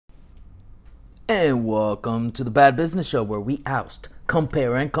And welcome to the Bad Business Show, where we oust,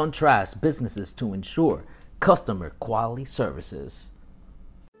 compare, and contrast businesses to ensure customer quality services.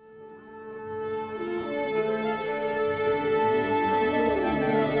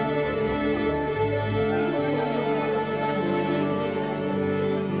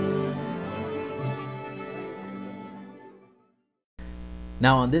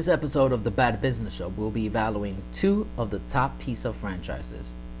 Now, on this episode of the Bad Business Show, we'll be evaluating two of the top pizza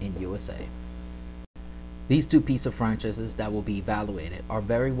franchises in USA. These two pizza franchises that will be evaluated are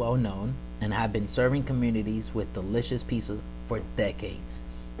very well known and have been serving communities with delicious pizza for decades.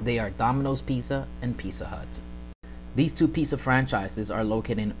 They are Domino's Pizza and Pizza Hut. These two pizza franchises are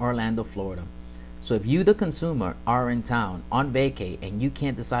located in Orlando, Florida. So if you, the consumer, are in town on vacay and you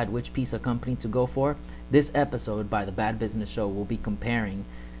can't decide which pizza company to go for, this episode by the Bad Business Show will be comparing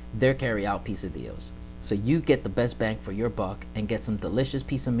their carry-out pizza deals. So you get the best bang for your buck and get some delicious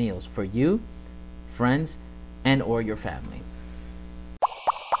pizza meals for you, friends, and or your family.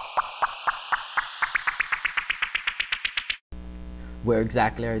 Where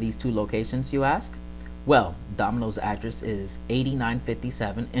exactly are these two locations, you ask? Well, Domino's address is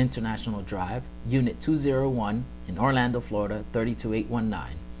 8957 International Drive, Unit 201 in Orlando, Florida,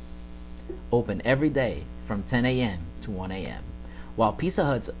 32819. Open every day from 10 a.m. to 1 a.m. While Pizza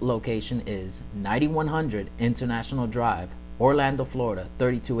Hut's location is 9100 International Drive, Orlando, Florida,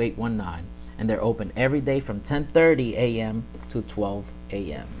 32819, and they're open every day from 10:30 a.m. to 12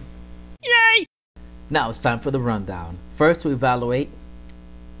 a.m. Yay! Now it's time for the rundown. First to evaluate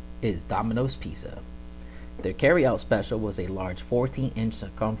is Domino's Pizza. Their carry-out special was a large 14-inch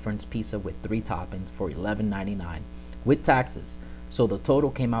circumference pizza with 3 toppings for $11.99 with taxes. So the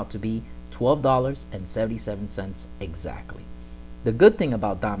total came out to be $12.77 exactly. The good thing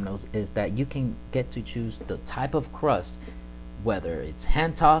about Domino's is that you can get to choose the type of crust, whether it's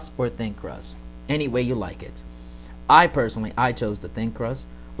hand tossed or thin crust, any way you like it. I chose the thin crust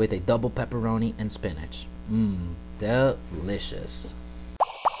with a double pepperoni and spinach. Delicious.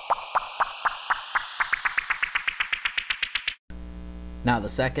 Now the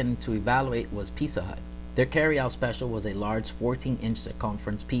second to evaluate was Pizza Hut. Their carry-out special was a large 14-inch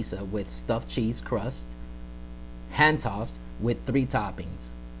circumference pizza with stuffed cheese crust, hand-tossed with 3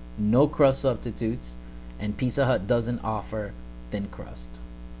 toppings, no crust substitutes, and Pizza Hut doesn't offer thin crust.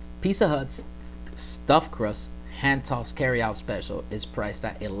 Pizza Hut's stuffed crust hand-tossed carry-out special is priced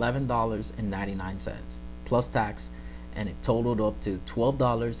at $11.99 plus tax, and it totaled up to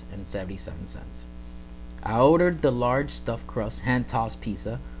 $12.77. I ordered the large stuffed crust hand-tossed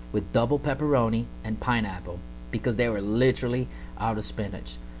pizza with double pepperoni and pineapple because they were literally out of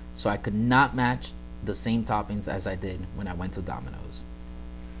spinach, so I could not match the same toppings as I did when I went to Domino's.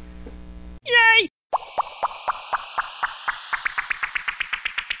 Yay!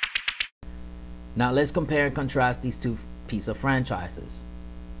 Now let's compare and contrast these two pizza franchises.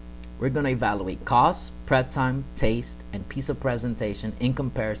 We're going to evaluate cost, prep time, taste, and pizza presentation in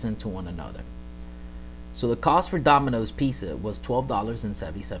comparison to one another. So the cost for Domino's Pizza was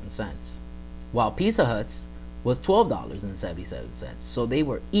 $12.77, while Pizza Hut's was $12.77. So they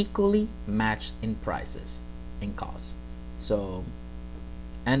were equally matched in prices and costs.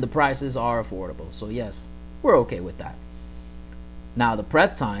 And the prices are affordable. So yes, we're okay with that. Now the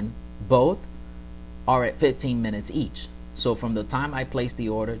prep time, both are at 15 minutes each. So from the time I placed the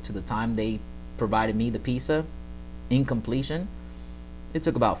order to the time they provided me the pizza in completion, it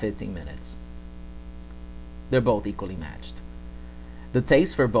took about 15 minutes. They're both equally matched. The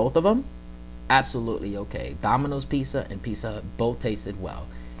taste for both of them, absolutely okay. Domino's Pizza and Pizza Hut both tasted well,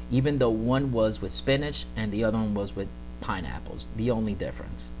 even though one was with spinach and the other one was with pineapples, the only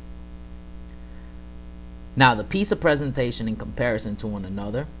difference. Now the pizza presentation in comparison to one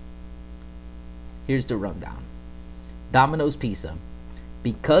another, here's the rundown. Domino's Pizza,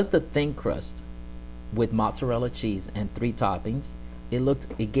 because the thin crust with mozzarella cheese and 3 toppings,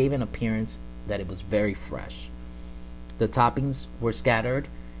 it gave an appearance that it was very fresh. The toppings were scattered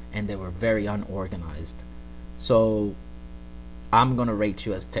and they were very unorganized. So I'm gonna rate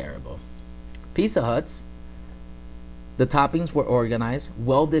you as terrible. Pizza Hut's, the toppings were organized,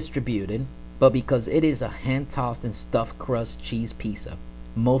 well distributed, but because it is a hand-tossed and stuffed crust cheese pizza,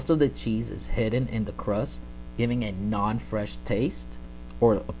 most of the cheese is hidden in the crust, giving a non-fresh taste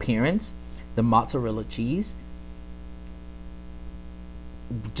or appearance. The mozzarella cheese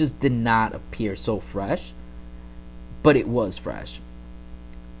just did not appear so fresh, but it was fresh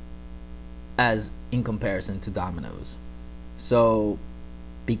as in comparison to Domino's. So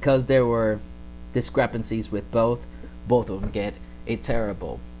because there were discrepancies with both of them get a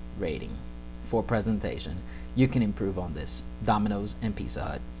terrible rating for presentation. You can improve on this. Domino's and Pizza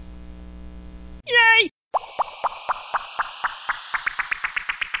Hut. Yay!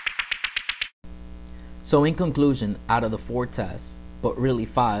 So in conclusion, out of the 4 tests, but really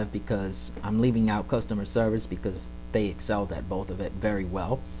 5 because I'm leaving out customer service because they excelled at both of it very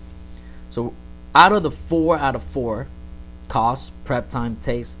well. So out of the 4 out of 4, cost, prep time,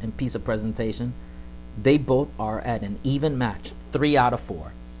 taste, and pizza presentation, they both are at an even match, 3 out of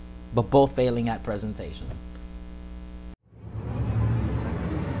 4, but both failing at presentation.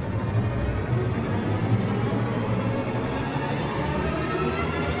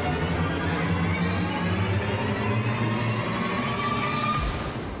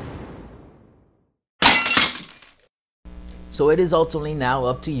 So it is ultimately now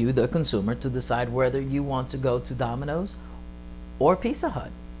up to you, the consumer, to decide whether you want to go to Domino's or Pizza Hut.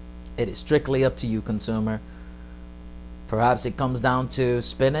 It is strictly up to you, consumer. Perhaps it comes down to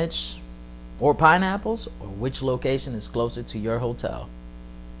spinach or pineapples, or which location is closer to your hotel.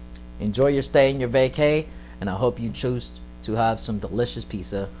 Enjoy your stay and your vacay, and I hope you choose to have some delicious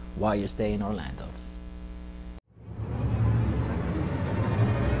pizza while you're staying in Orlando.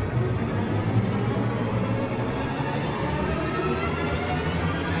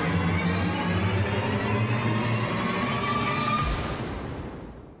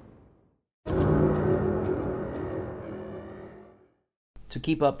 To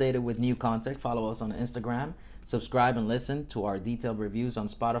keep updated with new content, follow us on Instagram, subscribe and listen to our detailed reviews on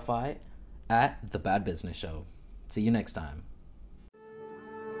Spotify at The Bad Business Show. See you next time.